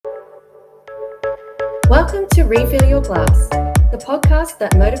Welcome to Refill Your Glass, the podcast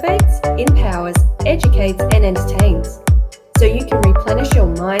that motivates, empowers, educates, and entertains, so you can replenish your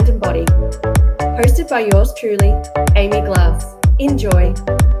mind and body. Hosted by yours truly, Amy Glass. Enjoy.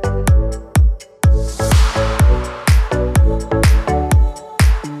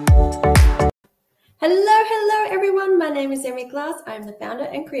 Hello everyone. My name is Amy Glass. I'm the founder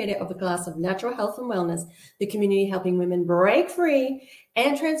and creator of A Glass of Natural Health and Wellness, the community helping women break free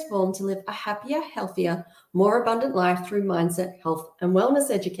and transform to live a happier, healthier, more abundant life through mindset, health, and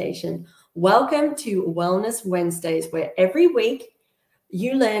wellness education. Welcome to Wellness Wednesdays, where every week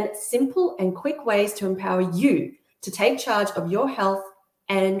you learn simple and quick ways to empower you to take charge of your health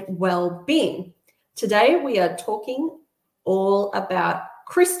and well-being. Today we are talking all about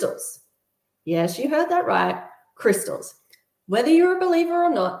crystals. Yes, you heard that right, crystals. Whether you're a believer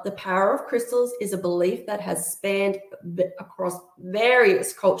or not, the power of crystals is a belief that has spanned across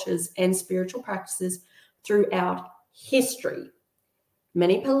various cultures and spiritual practices throughout history.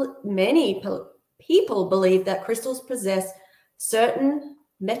 Many people believe that crystals possess certain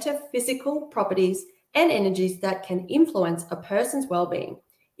metaphysical properties and energies that can influence a person's well-being,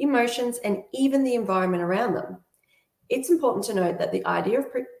 emotions, and even the environment around them. It's important to note that the idea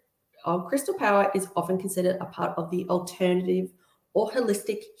of crystal power is often considered a part of the alternative or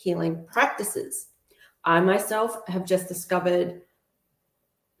holistic healing practices. I myself have just discovered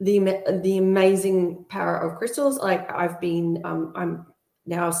the amazing power of crystals. Like I'm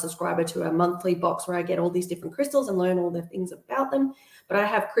now a subscriber to a monthly box where I get all these different crystals and learn all the things about them. But I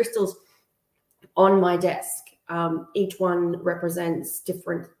have crystals on my desk. Each one represents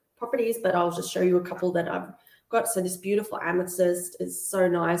different properties, but I'll just show you a couple that I've got. So this beautiful amethyst is so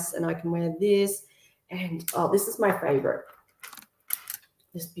nice, and I can wear this. And this is my favorite.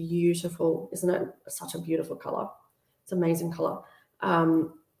 This beautiful, isn't it? Such a beautiful color. It's an amazing color. And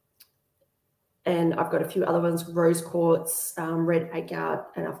I've got a few other ones, rose quartz, red agate,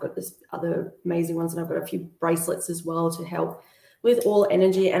 and I've got this other amazing ones, and I've got a few bracelets as well to help with all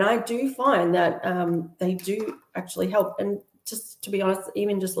energy. And I do find that they do actually help. And just to be honest,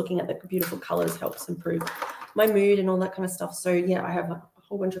 even just looking at the beautiful colors helps improve my mood and all that kind of stuff. So yeah, I have a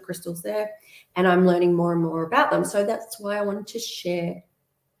whole bunch of crystals there, and I'm learning more and more about them. So that's why I wanted to share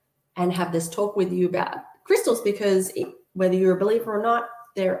and have this talk with you about crystals, because whether you're a believer or not,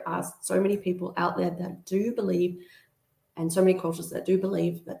 there are so many people out there that do believe, and so many cultures that do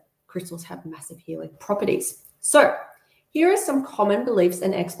believe, that crystals have massive healing properties. So here are some common beliefs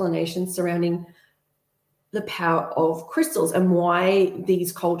and explanations surrounding the power of crystals and why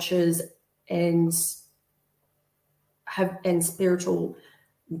these cultures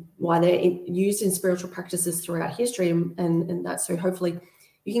why they're used in spiritual practices throughout history, and that. So hopefully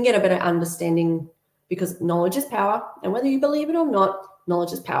you can get a better understanding, because knowledge is power, and whether you believe it or not,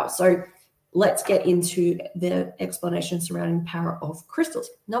 knowledge is power. So let's get into the explanation surrounding the power of crystals.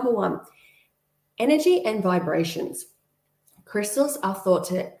 Number one, energy and vibrations. Crystals are thought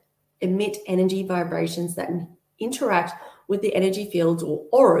to emit energy vibrations that interact with the energy fields or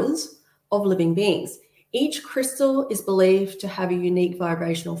auras of living beings. Each crystal is believed to have a unique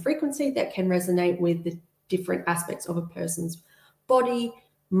vibrational frequency that can resonate with the different aspects of a person's body,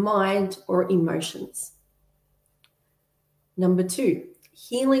 mind, or emotions. Number two,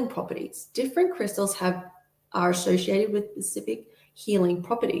 healing properties. Different crystals are associated with specific healing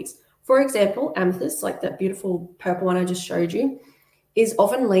properties. For example, amethyst, like that beautiful purple one I just showed you, is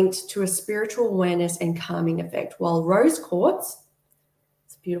often linked to a spiritual awareness and calming effect, while rose quartz,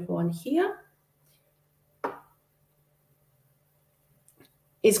 it's a beautiful one here,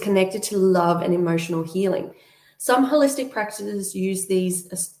 is connected to love and emotional healing. Some holistic practices use these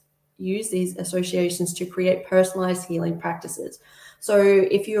associations to create personalized healing practices. So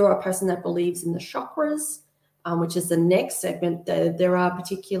if you're a person that believes in the chakras, which is the next segment, there are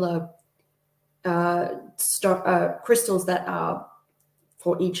particular crystals that are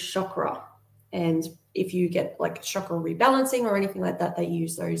for each chakra. And if you get like chakra rebalancing or anything like that, they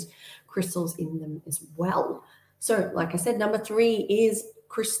use those crystals in them as well. So like I said, number three is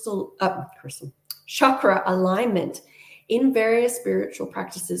chakra alignment. In various spiritual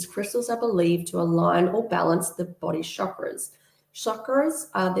practices, crystals are believed to align or balance the body's chakras. Chakras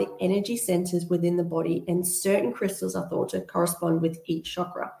are the energy centers within the body, and certain crystals are thought to correspond with each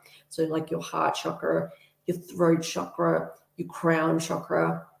chakra. So like your heart chakra, your throat chakra, your crown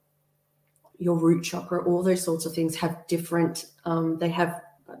chakra, your root chakra, all those sorts of things have different,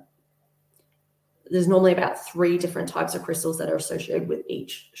 there's normally about 3 different types of crystals that are associated with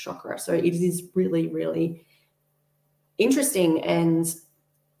each chakra. So it is really, really interesting, and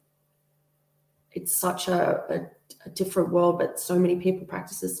it's such a different world, but so many people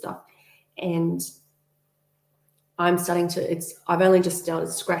practice this stuff. And I've only just started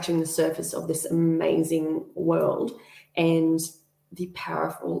scratching the surface of this amazing world and the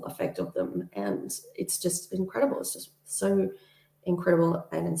powerful effect of them. And it's just incredible. It's just so incredible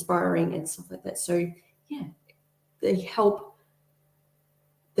and inspiring and stuff like that. So yeah, the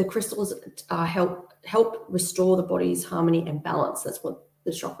crystals help restore the body's harmony and balance. That's what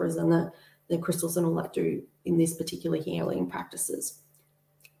the chakras and the crystals and all that do in this particular healing practices.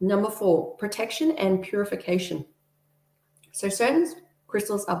 Number 4, protection and purification. So certain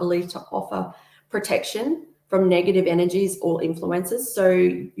crystals are believed to offer protection from negative energies or influences. So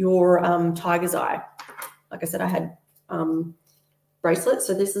your tiger's eye, like I said, I had bracelets.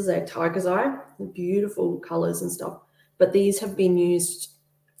 So this is a tiger's eye, beautiful colors and stuff. But these have been used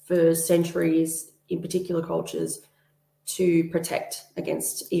for centuries in particular cultures to protect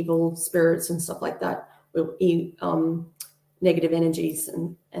against evil spirits and stuff like that, negative energies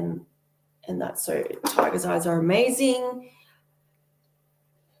and that. So tiger's eyes are amazing.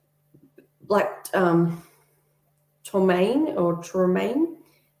 Like tourmaline,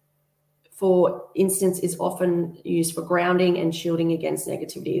 for instance, is often used for grounding and shielding against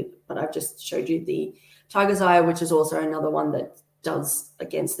negativity. But I've just showed you the tiger's eye, which is also another one that does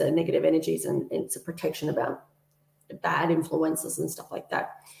against the negative energies, and it's a protection about bad influences and stuff like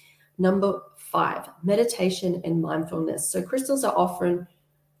that. Number 5, meditation and mindfulness. So crystals are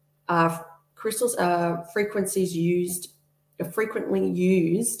frequently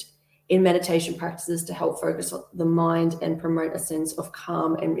used in meditation practices to help focus the mind and promote a sense of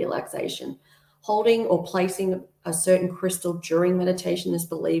calm and relaxation. Holding or placing a certain crystal during meditation is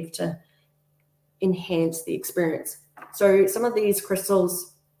believed to enhance the experience. So some of these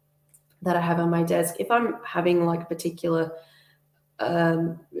crystals that I have on my desk, if I'm having like a particular,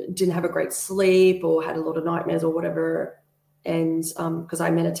 didn't have a great sleep or had a lot of nightmares or whatever, and because I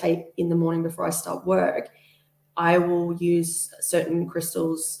meditate in the morning before I start work, I will use certain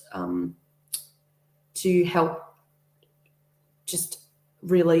crystals to help just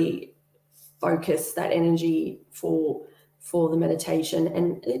really focus that energy for the meditation.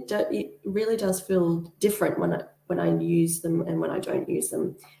 And it really does feel different when I use them and when I don't use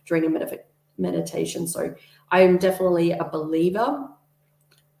them during a meditation. So I am definitely a believer.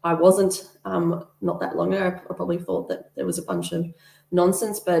 I wasn't not that long ago. I probably thought that there was a bunch of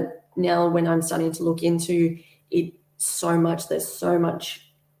nonsense, but now when I'm starting to look into it there's so much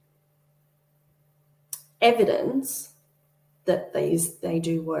evidence that they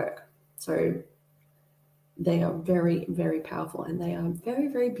do work. So they are very, very powerful, and they are very,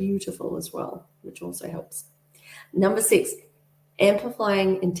 very beautiful as well, which also helps. Number 6,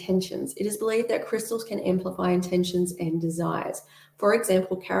 amplifying intentions. It is believed that crystals can amplify intentions and desires. For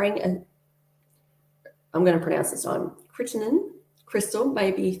example, carrying I'm going to pronounce this on, crinoline crystal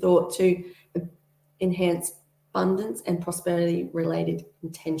may be thought to enhance abundance and prosperity related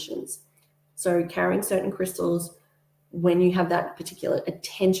intentions. So carrying certain crystals when you have that particular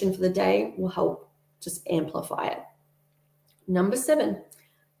intention for the day will help just amplify it. Number 7,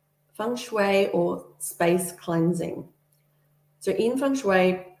 feng shui or space cleansing. So in feng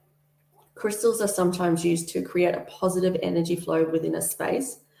shui, crystals are sometimes used to create a positive energy flow within a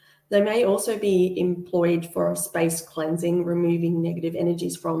space. They may also be employed for space cleansing, removing negative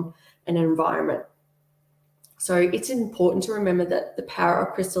energies from an environment. So it's important to remember that the power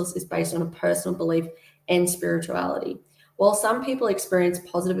of crystals is based on a personal belief and spirituality. While some people experience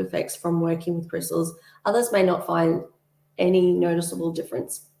positive effects from working with crystals, others may not find any noticeable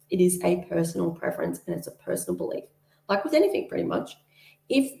difference. It is a personal preference and it's a personal belief, like with anything pretty much.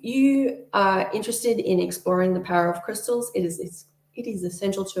 If you are interested in exploring the power of crystals, it is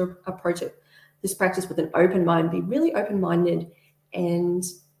essential to approach this practice with an open mind. Be really open-minded and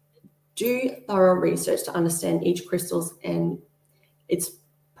do thorough research to understand each crystal and its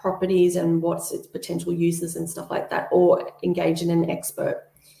properties and what's its potential uses and stuff like that, or engage in an expert.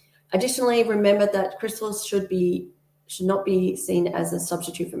 Additionally, remember that crystals should not be seen as a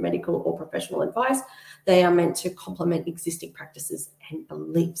substitute for medical or professional advice. They are meant to complement existing practices and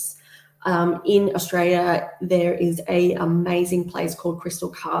beliefs. In Australia, there is an amazing place called Crystal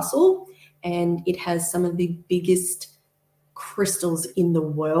Castle, and it has some of the biggest crystals in the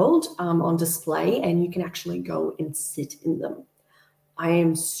world on display, and you can actually go and sit in them. I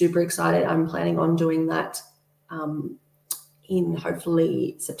am super excited. I'm planning on doing that in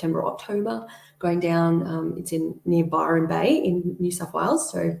hopefully September, October, going down. It's near Byron Bay in New South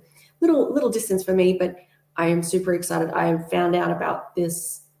Wales, so little distance for me, but I am super excited. I found out about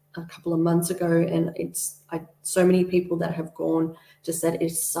this a couple of months ago, and so many people that have gone just said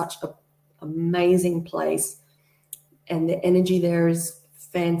it's such an amazing place, and the energy there is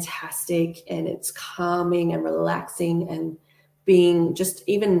fantastic, and it's calming and relaxing, and being just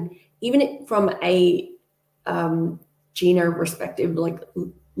even from a geno perspective, like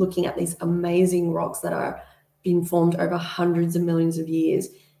looking at these amazing rocks that are being formed over hundreds of millions of years.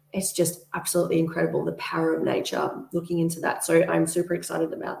 It's just absolutely incredible, the power of nature, looking into that. So I'm super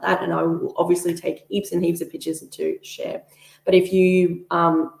excited about that, and I will obviously take heaps and heaps of pictures to share. But if you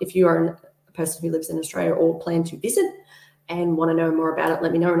are a person who lives in Australia or plan to visit and want to know more about it,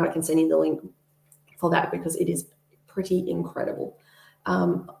 let me know, and I can send you the link for that, because it is pretty incredible.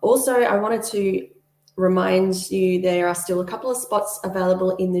 Also, I wanted to remind you there are still a couple of spots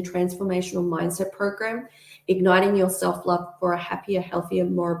available in the Transformational Mindset Program, Igniting Your Self-Love for a Happier, Healthier,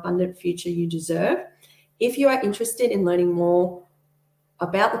 More Abundant Future You Deserve. If you are interested in learning more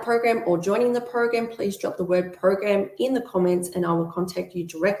about the program or joining the program, please drop the word program in the comments and I will contact you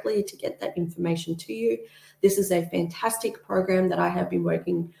directly to get that information to you. This is a fantastic program that I have been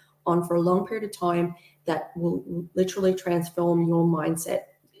working on for a long period of time that will literally transform your mindset.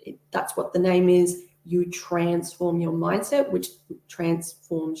 That's what the name is. You transform your mindset, which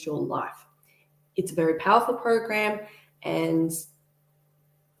transforms your life. It's a very powerful program, and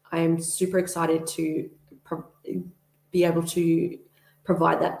I am super excited to be able to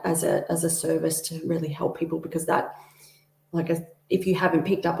provide that as a service to really help people, because that, if you haven't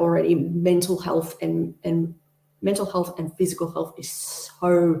picked up already, mental health and physical health is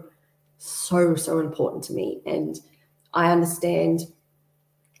so important to me. And I understand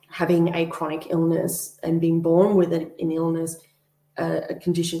having a chronic illness and being born with an illness, a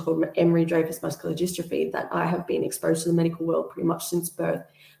condition called Emery-Dreifuss muscular dystrophy, that I have been exposed to the medical world pretty much since birth.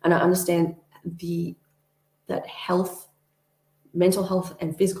 And I understand that health, mental health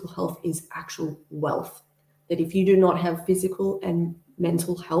and physical health is actual wealth. That if you do not have physical and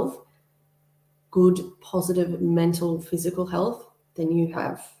mental health, good, positive mental, physical health, then you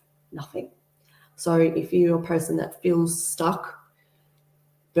have nothing. So if you're a person that feels stuck,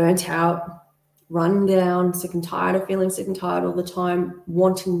 burnt out, run down, sick and tired of feeling sick and tired all the time,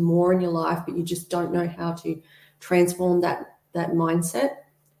 wanting more in your life, but you just don't know how to transform that mindset,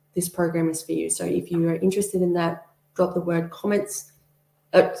 this program is for you. So if you are interested in that, drop the word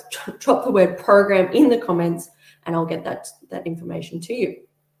program in the comments and I'll get that information to you.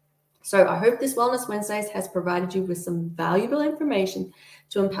 So I hope this Wellness Wednesdays has provided you with some valuable information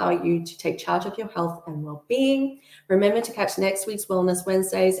to empower you to take charge of your health and well-being. Remember to catch next week's Wellness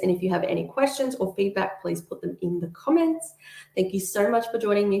Wednesdays. And if you have any questions or feedback, please put them in the comments. Thank you so much for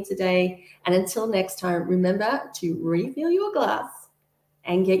joining me today. And until next time, remember to refill your glass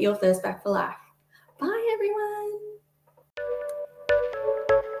and get your thirst back for life. Bye, everyone.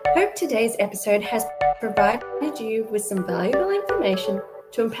 Hope today's episode has provided you with some valuable information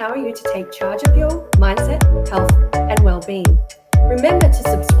to empower you to take charge of your mindset, health, and well-being. Remember to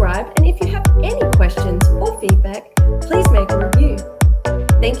subscribe, and if you have any questions or feedback, please make a review.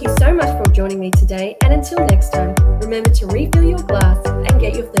 Thank you so much for joining me today, and until next time, remember to refill your glass and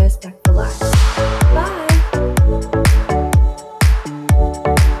get your thirst back for life. Bye!